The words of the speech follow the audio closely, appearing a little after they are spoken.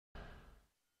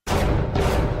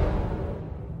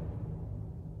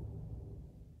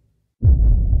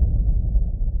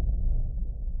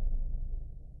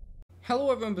Hello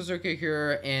everyone, Berserkhead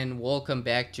here, and welcome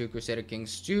back to Crusader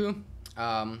Kings 2,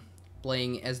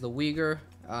 playing as the Uyghur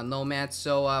nomad.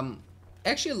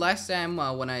 Actually last time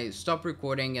when I stopped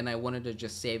recording and I wanted to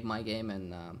just save my game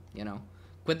and,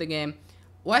 quit the game,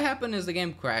 what happened is the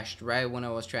game crashed right when I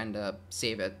was trying to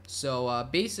save it.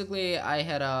 Basically I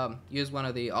had used one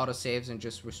of the autosaves and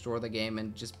just restore the game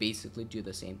and just basically do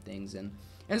the same things, and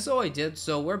so I did.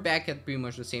 So we're back at pretty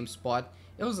much the same spot.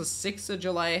 It was the 6th of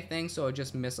July, I think, so I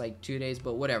just missed like 2 days,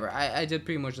 but whatever. I did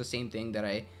pretty much the same thing that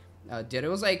I did. It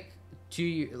was like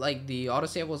like the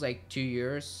autosave was like 2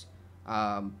 years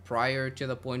prior to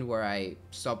the point where I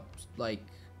stopped, like,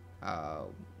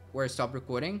 where I stopped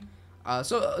recording.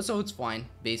 So it's fine,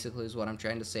 basically, is what I'm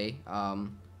trying to say.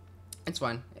 It's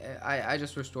fine. I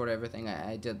just restored everything.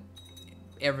 I did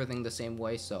everything the same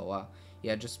way, so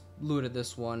yeah, just looted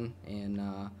this one, and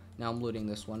now I'm looting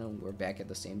this one, and we're back at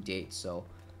the same date, so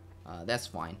that's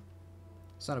fine.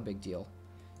 It's not a big deal.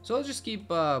 So I'll just keep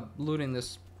looting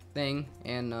this thing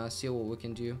and see what we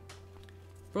can do.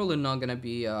 Probably not gonna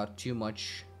be too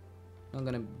much. Not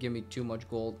gonna give me too much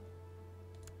gold.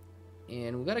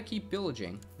 And we gotta keep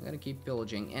pillaging. We gotta keep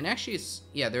pillaging. And actually,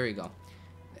 yeah, there you go.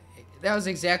 That was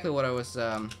exactly what I was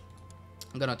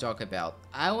gonna talk about.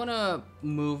 I wanna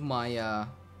move my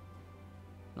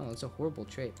no, that's a horrible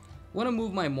trait. I wanna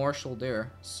move my marshal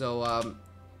there. So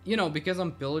you know, because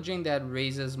I'm pillaging, that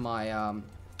raises my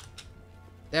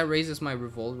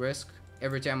revolt risk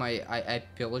every time I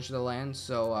pillage the land.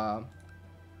 So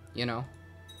you know,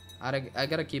 I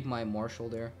gotta keep my marshal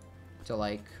there to,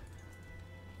 like.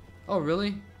 Oh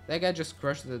really? That guy just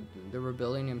crushed the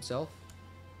rebellion himself?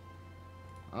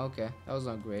 Okay, that was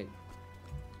not great.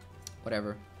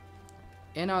 Whatever.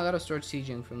 And now I gotta start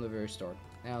sieging from the very start.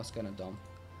 That was kinda dumb.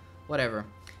 Whatever.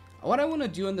 What I want to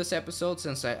do in this episode,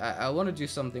 since I want to do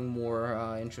something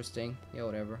more interesting. Yeah,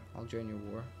 whatever. I'll join your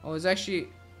war. Oh, it's actually...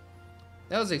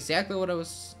 That was exactly what I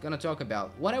was gonna talk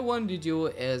about. What I wanted to do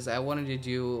is I wanted to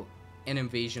do an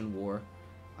invasion war.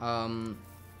 I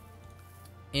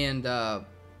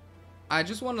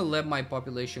just want to let my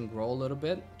population grow a little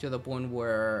bit to the point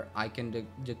where I can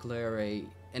declare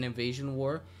an invasion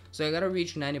war. So I gotta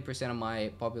reach 90% of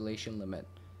my population limit.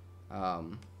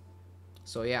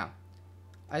 So yeah,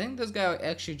 I think this guy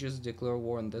actually just declared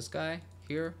war on this guy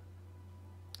here,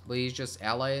 but he's just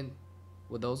allied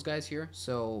with those guys here.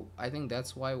 So I think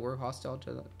that's why we're hostile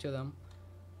to them.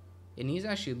 And he's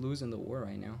actually losing the war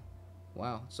right now.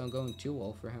 Wow, it's not going too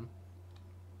well for him.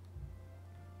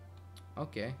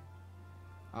 Okay.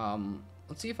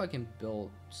 Let's see if I can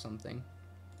build something.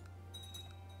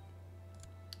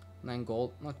 9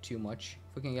 gold, not too much.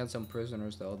 If we can get some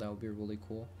prisoners though, that would be really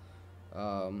cool.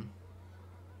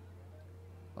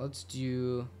 Let's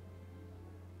do...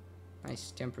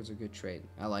 Nice, temper's a good trade.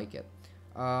 I like it.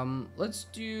 Let's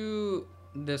do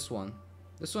this one.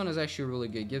 This one is actually really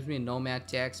good. Gives me nomad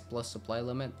tax plus supply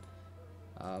limit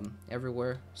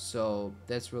everywhere. So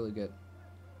that's really good.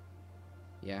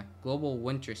 Yeah, global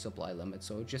winter supply limit,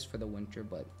 so just for the winter,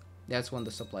 but that's when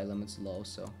the supply limit's low,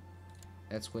 so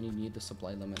that's when you need the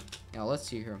supply limit. Now let's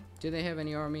see here. Do they have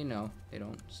any army? No, they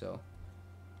don't, so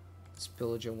let's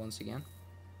pillage it once again.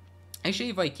 Actually,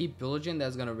 if I keep pillaging,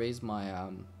 that's gonna raise my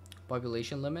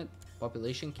population limit,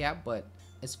 population cap, but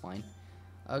it's fine.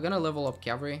 I'm gonna level up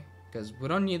cavalry, because we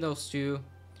don't need those two.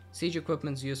 Siege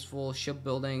equipment's useful,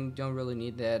 shipbuilding, don't really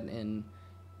need that, and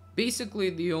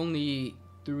basically the only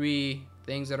 3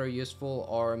 things that are useful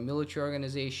are military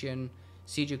organization,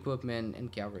 siege equipment,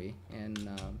 and cavalry. And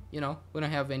you know, we don't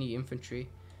have any infantry,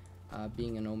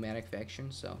 being a nomadic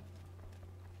faction, so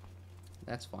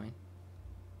that's fine.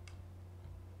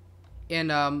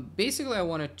 And basically I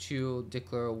wanted to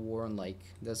declare a war on, like,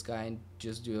 this guy and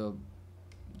just do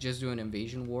an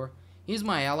invasion war. He's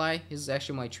my ally, he's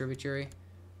actually my tributary,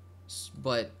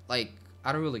 but, like,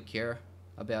 I don't really care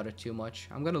about it too much.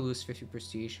 I'm gonna lose 50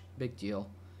 prestige, big deal.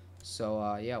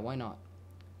 So yeah, why not?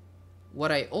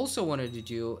 What I also wanted to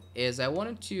do is I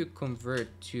wanted to convert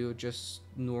to just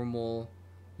normal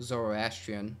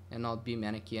Zoroastrian and not be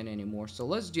Manichaean anymore. So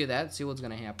let's do that, see what's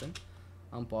gonna happen.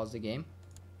 Unpause the game.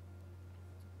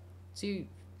 See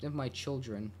if my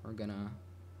children are gonna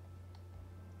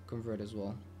convert as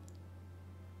well.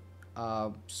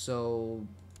 So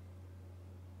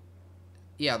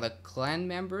yeah, the clan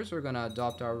members are gonna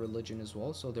adopt our religion as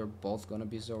well, so they're both gonna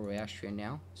be Zoroastrian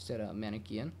now instead of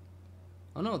Manichaean.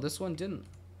 Oh no, this one didn't.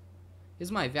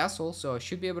 He's my vassal, so I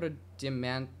should be able to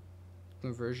demand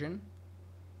conversion.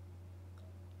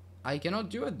 I cannot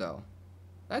do it though.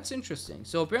 That's interesting.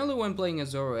 So apparently when playing a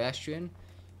Zoroastrian,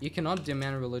 you cannot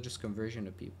demand religious conversion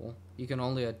to people. You can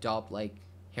only adopt, like,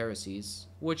 heresies,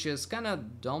 which is kind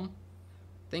of dumb.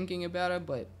 thinking about it,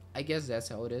 but I guess that's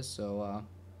how it is. So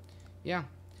yeah.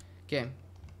 Okay.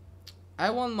 I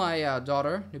want my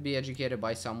daughter to be educated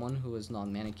by someone who is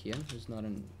non-Manichaean, who's not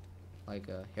an like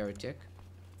a heretic.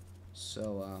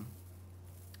 So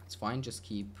it's fine. Just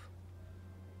keep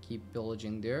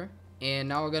pillaging there. And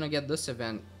now we're gonna get this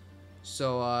event.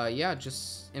 So yeah,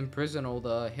 just imprison all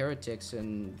the heretics,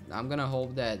 and I'm gonna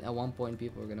hope that at one point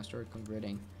people are gonna start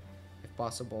converting, if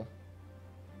possible.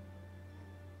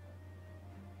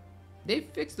 They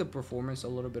fixed the performance a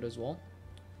little bit as well.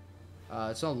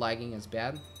 It's not lagging as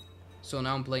bad. So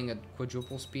now I'm playing at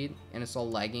quadruple speed, and it's all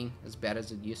lagging as bad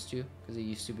as it used to, because it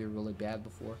used to be really bad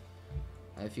before.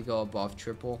 If you go above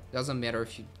triple, doesn't matter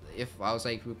if I was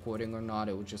like recording or not,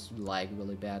 it would just lag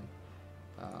really bad.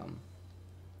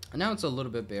 And now it's a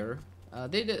little bit better.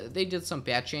 They did some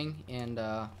patching, and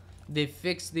they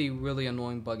fixed the really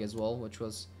annoying bug as well, which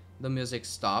was the music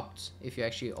stopped if you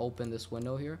actually open this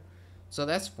window here. So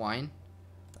that's fine.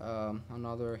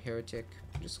 Another heretic.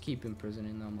 Just keep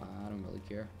imprisoning them. I don't really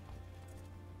care.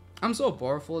 I'm so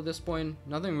powerful at this point.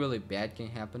 Nothing really bad can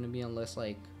happen to me unless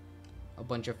like a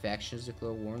bunch of factions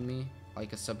declare war on me,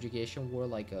 like a subjugation war,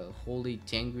 like a holy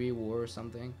Tengri war or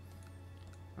something.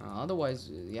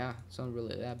 Otherwise, yeah, it's not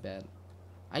really that bad.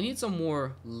 I need some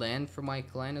more land for my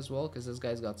clan as well, because this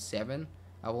guy's got 7.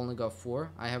 I've only got 4.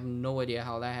 I have no idea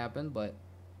how that happened, but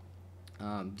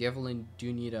definitely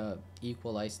do need to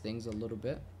equalize things a little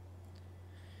bit.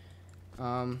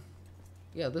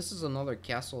 Yeah, this is another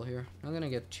castle here. I'm gonna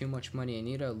get too much money. I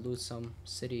need to loot some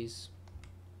cities.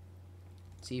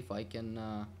 See if I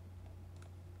can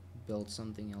build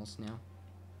something else now.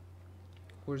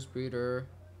 Horse breeder.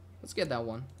 Let's get that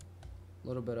one. A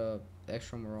little bit of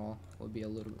extra morale would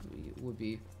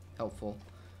be helpful,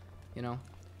 you know.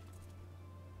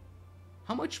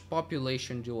 How much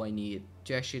population do I need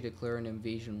to actually declare an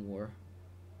invasion war?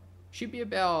 Should be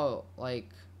about like,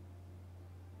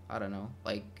 I don't know,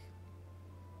 like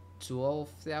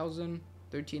 12,000,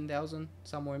 13,000,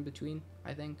 somewhere in between,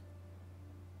 I think.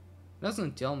 It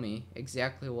doesn't tell me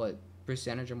exactly what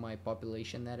percentage of my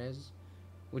population that is,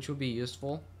 which would be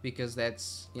useful because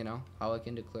that's, you know, how I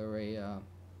can declare a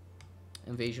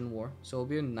invasion war. So it would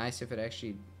be nice if it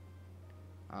actually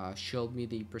showed me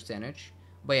the percentage.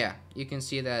 But yeah, you can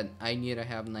see that I need to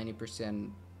have 90%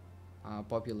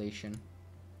 population,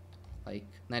 like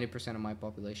 90% of my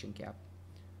population cap.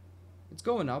 It's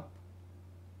going up.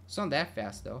 It's not that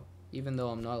fast though, even though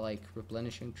I'm not like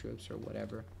replenishing troops or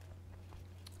whatever.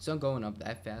 It's not going up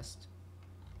that fast.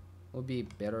 Would be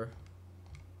better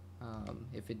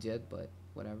if it did, but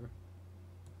whatever.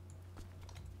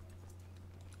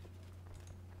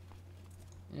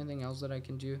 Anything else that I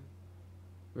can do?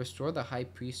 Restore the high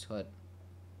priesthood.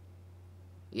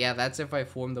 Yeah, that's if I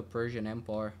form the Persian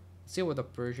Empire. Let's see what the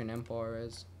Persian Empire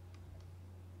is.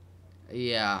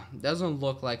 Yeah, doesn't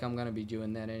look like I'm gonna be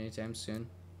doing that anytime soon.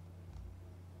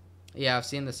 Yeah, I've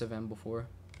seen this event before.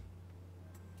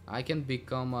 I can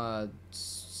become a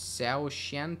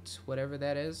Saoshant, whatever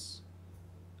that is.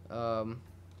 But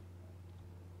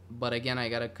again, I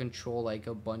gotta control like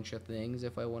a bunch of things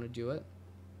if I want to do it.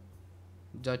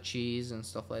 Duchies and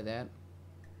stuff like that.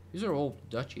 These are all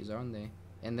duchies, aren't they?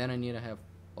 And then I need to have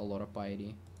a lot of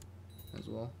piety as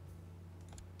well.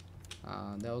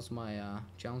 That was my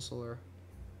chancellor.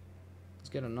 Let's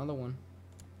get another one.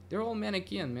 They're all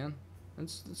Manichaean, man.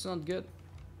 That's not good.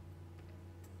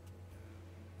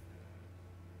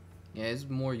 Yeah, it's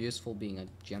more useful being a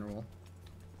general.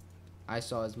 I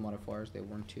saw his modifiers, they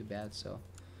weren't too bad, so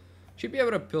should be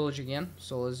able to pillage again.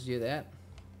 So let's do that.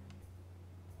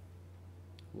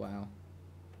 Wow.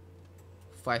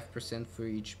 5% for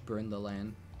each burn the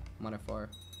land modifier.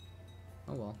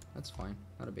 Oh well, that's fine.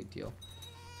 Not a big deal.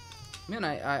 Man,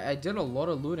 I did a lot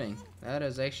of looting. That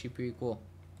is actually pretty cool.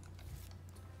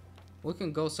 We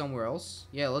can go somewhere else.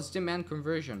 Yeah, let's demand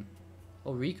conversion.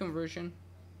 Oh, reconversion.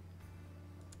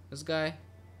 This guy,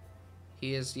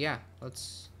 he is, yeah,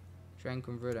 let's try and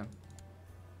convert him.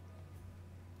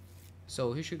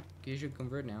 So he should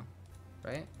convert now,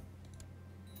 right?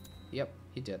 Yep,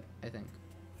 he did, I think.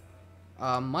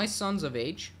 My son's of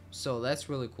age, so that's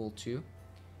really cool too.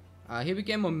 He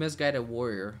became a misguided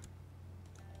warrior.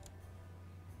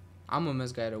 I'm a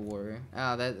misguided warrior.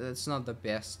 That's not the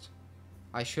best.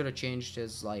 I should have changed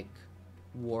his like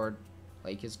ward,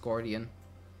 like his guardian,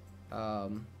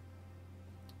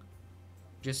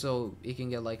 just so he can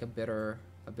get like a better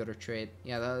trait.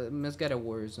 Yeah, the misguided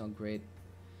warrior is not great,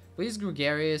 but he's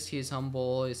gregarious, he's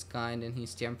humble, he's kind, and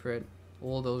he's temperate.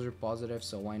 All those are positive,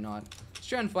 so why not? Let's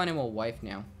try and find him a wife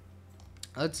now.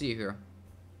 Let's see here.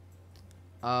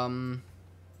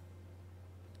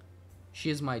 She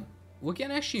is my we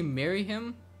can actually marry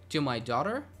him to my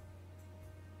daughter?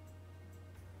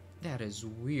 That is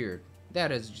weird.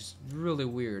 That is just really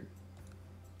weird.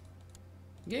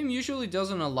 Game usually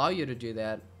doesn't allow you to do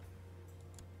that.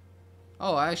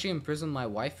 Oh, I actually imprisoned my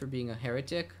wife for being a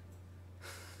heretic?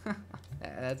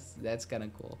 That's kind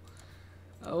of cool.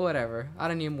 Whatever. I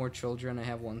don't need more children. I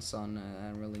have one son. I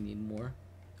don't really need more.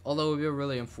 Although it would be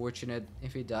really unfortunate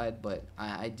if he died, but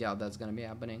I doubt that's gonna be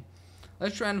happening.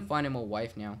 Let's try and find him a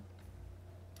wife now.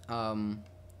 I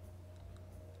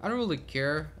don't really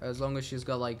care as long as she's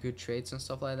got like good traits and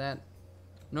stuff like that.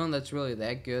 No one that's really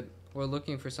that good. We're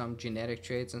looking for some genetic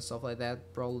traits and stuff like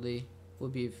that. Probably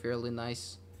would be fairly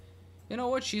nice. You know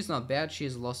what? She's not bad.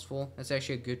 She's lustful. That's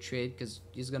actually a good trait because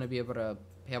he's gonna be able to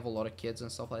have a lot of kids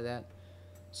and stuff like that.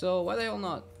 So why the hell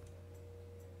not?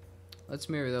 Let's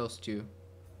marry those two.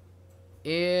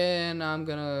 And I'm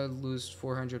gonna lose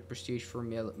 400 prestige for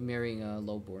marrying a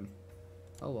lowborn.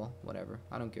 Oh well, whatever.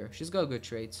 I don't care. She's got good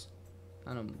traits.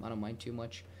 I don't mind too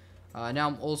much. Now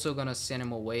I'm also gonna send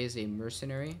him away as a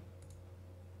mercenary,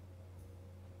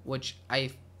 which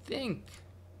I think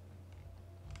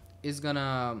is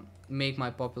gonna make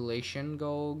my population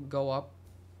go up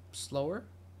slower.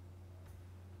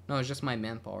 No, it's just my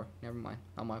manpower. Never mind,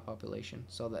 not my population.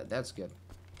 So that's good.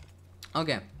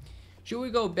 Okay, should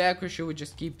we go back or should we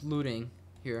just keep looting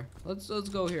here? Let's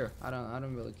go here. I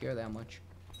don't really care that much.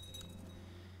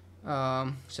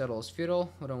 Settle as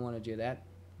feudal. We don't want to do that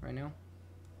right now.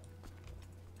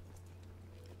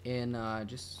 And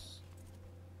just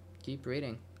keep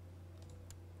raiding.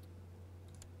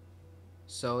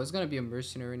 So it's gonna be a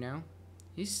mercenary now.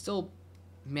 He's still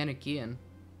Manichaean.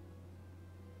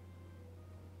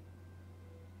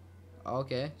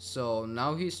 Okay, so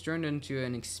now he's turned into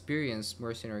an experienced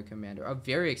mercenary commander. A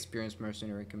very experienced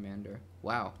mercenary commander.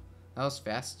 Wow, that was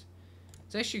fast.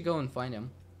 Let's actually go and find him.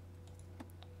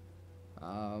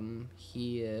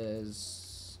 He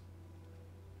is...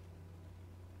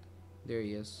 There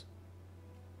he is.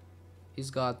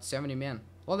 He's got 70 men.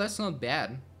 Well, that's not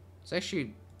bad. It's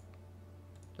actually...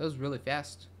 That was really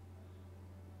fast.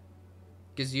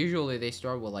 Because usually they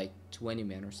start with like 20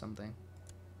 men or something.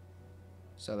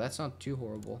 So that's not too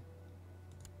horrible.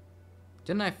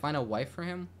 Didn't I find a wife for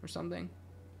him or something?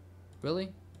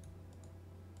 Really?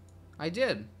 I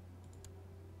did.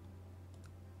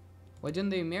 Why didn't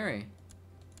they marry?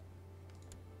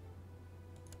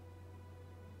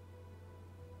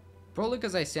 Probably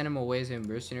because I sent him away as a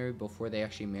mercenary before they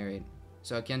actually married.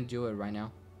 So I can't do it right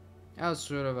now. That was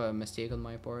sort of a mistake on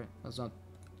my part. That's not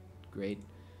great.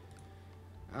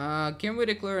 Can we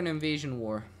declare an invasion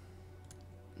war?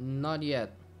 Not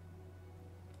yet.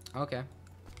 Okay.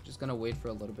 Just gonna wait for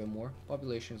a little bit more.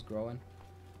 Population's growing.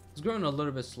 It's growing a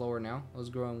little bit slower now. It was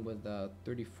growing with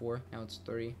 34. Now it's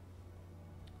 30.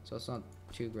 So it's not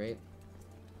too great.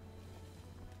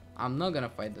 I'm not gonna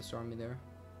fight this army there.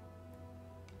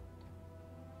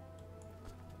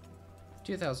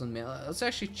 2,000 men. Let's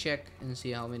actually check and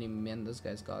see how many men this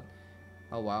guy's got.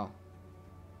 Oh wow.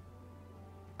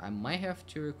 I might have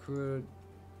to recruit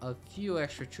a few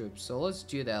extra troops. So let's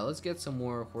do that. Let's get some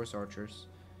more horse archers.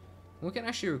 We can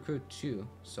actually recruit 2.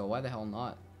 So why the hell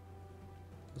not?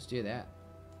 Let's do that.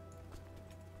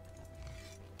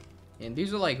 And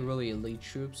these are like really elite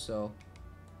troops, so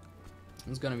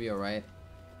it's gonna be alright.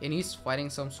 And he's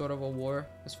fighting some sort of a war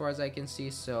as far as I can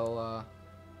see, so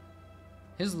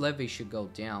his levy should go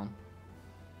down.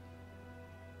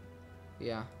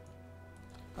 Yeah.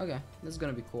 Okay, this is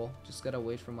gonna be cool. Just gotta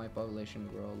wait for my population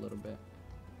to grow a little bit.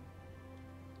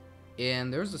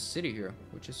 And there's a city here,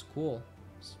 which is cool.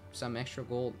 Some extra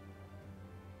gold.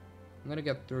 I'm gonna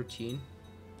get 13.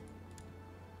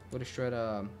 We'll destroy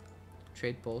a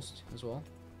trade post as well.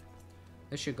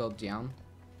 This should go down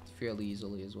fairly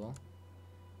easily as well.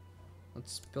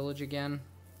 Let's pillage again.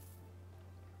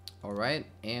 Alright,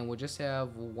 and we'll just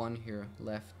have one here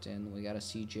left, and we gotta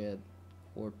siege it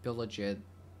or pillage it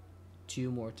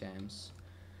 2 more times.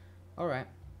 Alright,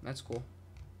 that's cool.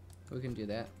 We can do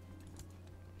that.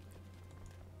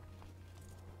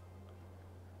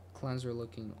 Clans are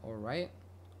looking alright.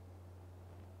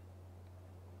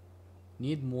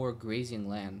 Need more grazing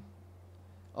land.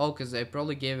 Oh, because I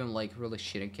probably gave him like really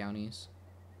shitty counties.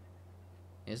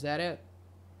 Is that it?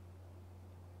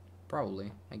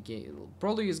 Probably.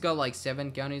 Probably he's got like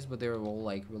 7 counties, but they're all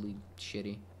like really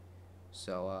shitty.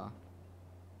 So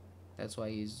that's why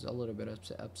he's a little bit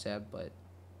upset, but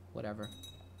whatever.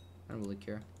 I don't really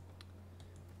care.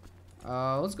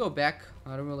 Let's go back.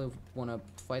 I don't really want to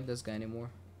fight this guy anymore.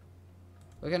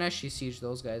 We can actually siege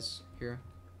those guys here.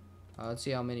 Let's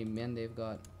see how many men they've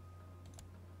got.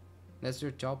 That's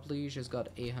their top liege. Has got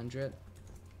 800.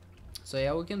 So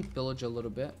yeah, we can pillage a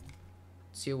little bit.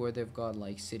 See where they've got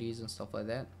like cities and stuff like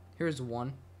that. Here's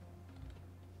one.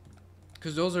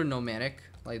 Because those are nomadic.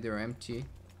 Like they're empty.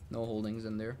 No holdings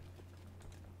in there.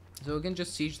 So we can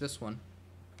just siege this one.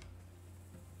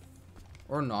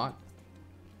 Or not.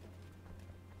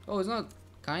 Oh, it's not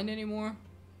kind anymore?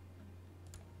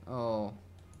 Oh.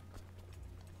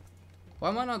 Why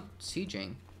am I not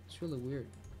sieging? It's really weird.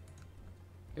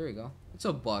 There we go. It's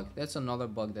a bug. That's another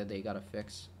bug that they gotta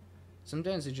fix.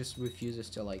 Sometimes it just refuses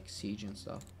to like siege and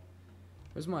stuff.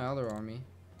 Where's my other army?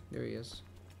 There he is.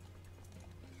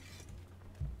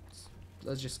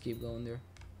 Let's just keep going there.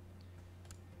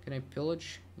 Can I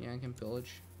pillage? Yeah, I can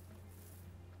pillage.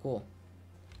 Cool.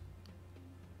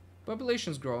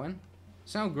 Population's growing.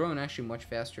 It's now growing actually much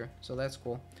faster, so that's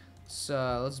cool.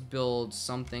 So let's build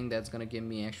something that's gonna give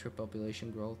me extra population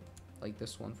growth, like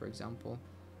this one, for example.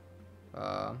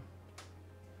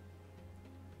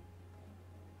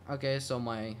 Okay, so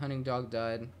my hunting dog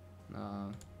died.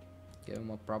 Give him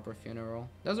a proper funeral.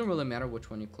 Doesn't really matter which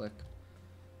one you click.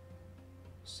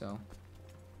 So,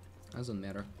 doesn't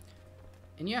matter.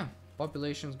 And yeah,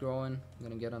 population's growing. I'm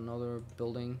gonna get another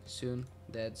building soon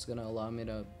that's gonna allow me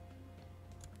to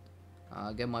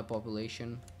get my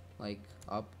population like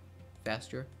up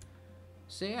faster.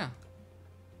 So yeah,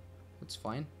 that's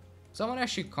fine. Someone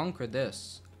actually conquered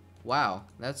this. Wow,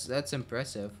 that's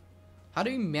impressive. How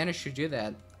do you manage to do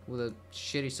that with a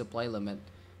shitty supply limit?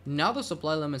 Now the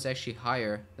supply limit is actually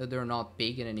higher, that they're not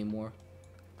pagan anymore.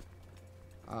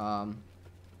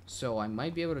 So I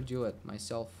might be able to do it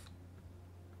myself.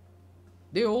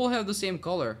 They all have the same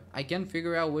color. I can't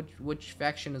figure out which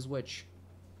faction is which.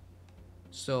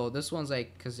 So this one's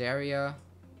like Khazaria.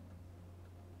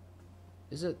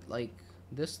 Is it like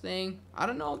this thing? I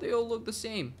don't know. They all look the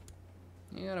same.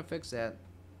 You gotta fix that.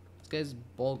 This guy's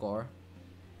Bulgar.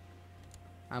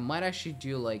 I might actually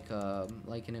do like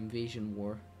an invasion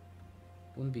war.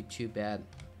 Wouldn't be too bad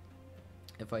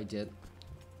if I did.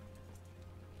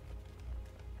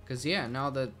 Cause yeah, now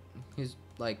that he's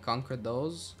like conquered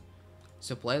those,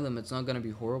 supply limit's not gonna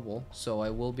be horrible. So I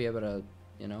will be able to,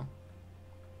 you know,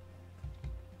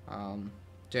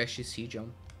 to actually siege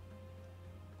them.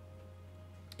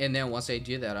 And then once I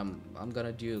do that, I'm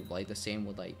gonna do like the same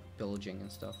with like pillaging and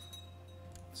stuff.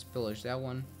 Let's pillage that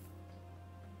one.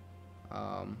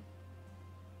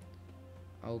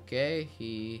 Okay,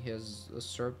 he has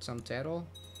usurped some title.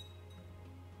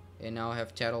 And now I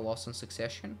have title lost in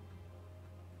succession.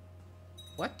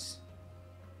 What?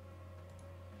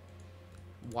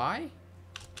 Why?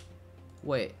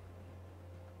 Wait.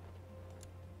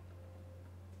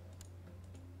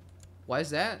 Why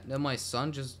is that? Then my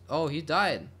son just... Oh, he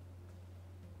died.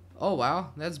 Oh,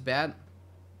 wow. That's bad.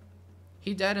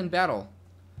 He died in battle.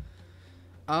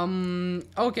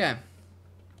 Okay.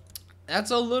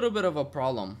 That's a little bit of a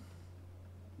problem.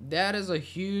 That is a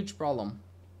huge problem.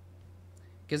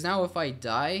 Because now if I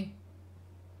die,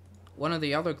 one of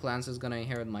the other clans is going to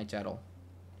inherit my title.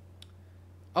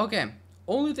 Okay.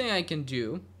 Only thing I can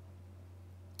do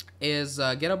is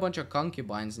get a bunch of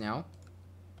concubines now.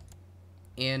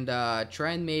 And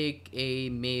try and make a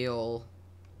male,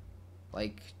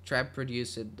 like, try to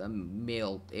produce a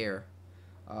male heir.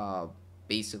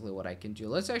 Basically what I can do.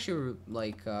 Let's actually,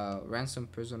 like, ransom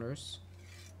prisoners,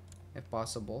 if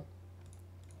possible.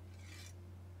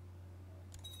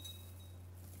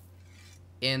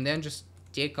 And then just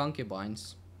take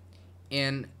concubines.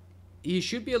 And he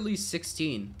should be at least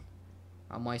 16,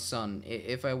 my son,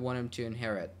 if I want him to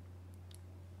inherit.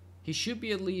 He should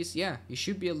be at least, yeah, he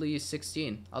should be at least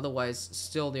 16. Otherwise,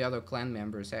 still the other clan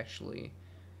members actually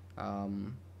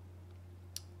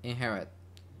inherit.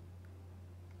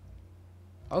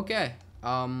 Okay.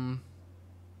 Yeah,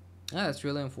 that's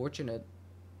really unfortunate.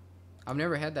 I've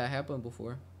never had that happen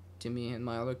before to me in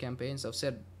my other campaigns. I've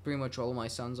sent pretty much all of my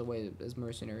sons away as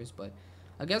mercenaries, but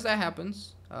I guess that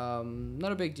happens.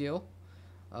 Not a big deal.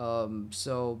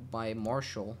 So my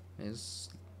marshal is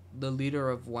the leader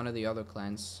of one of the other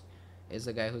clans, is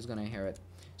the guy who's gonna inherit.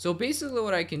 So basically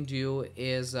what I can do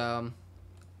is I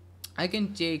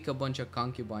can take a bunch of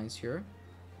concubines here.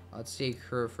 Let's take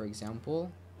her for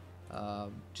example.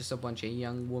 Just a bunch of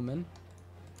young women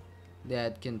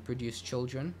that can produce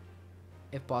children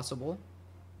if possible.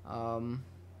 Kinda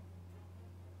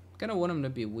want them to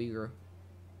be Uyghur.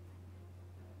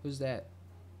 Who's that?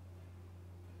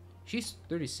 She's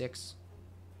 36.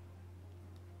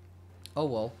 Oh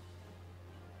well.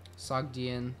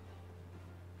 Sogdian.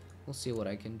 We'll see what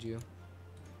I can do.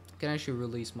 I can actually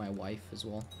release my wife as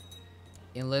well.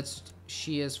 And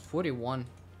she is 41.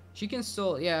 She can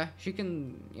still, she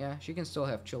can still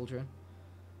have children.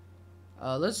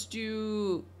 Let's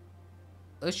do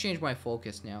let's change my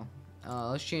focus now.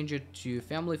 Let's change it to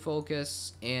family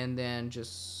focus, and then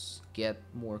just get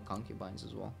more concubines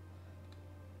as well.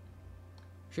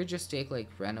 Should just take like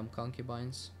random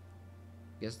concubines.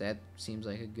 Guess that seems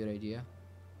like a good idea.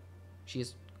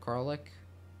 She's Karlik.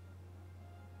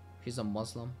 She's a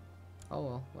Muslim. Oh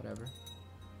well, whatever.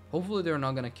 Hopefully they're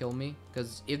not gonna kill me,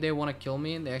 because if they want to kill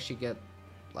me, they actually get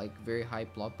like very high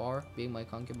plot power being my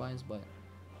concubines, but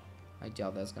I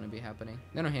doubt that's gonna be happening.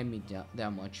 They don't hand me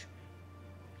that much.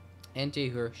 And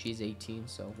take her, she's 18,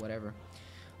 so whatever.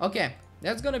 Okay,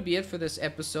 that's gonna be it for this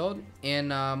episode.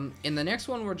 And in the next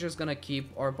one, we're just gonna keep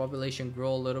our population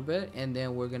grow a little bit, and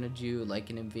then we're gonna do like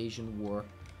an invasion war,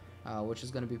 which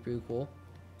is gonna be pretty cool.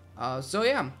 So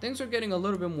yeah, things are getting a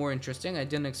little bit more interesting. I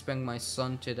didn't expect my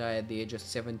son to die at the age of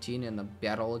 17 in a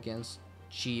battle against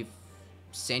Chief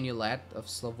Sanulat of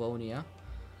Slavonia.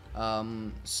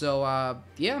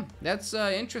 Yeah, that's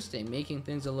interesting, making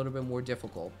things a little bit more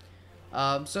difficult.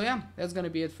 So yeah, that's gonna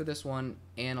be it for this one,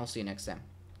 and I'll see you next time.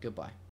 Goodbye.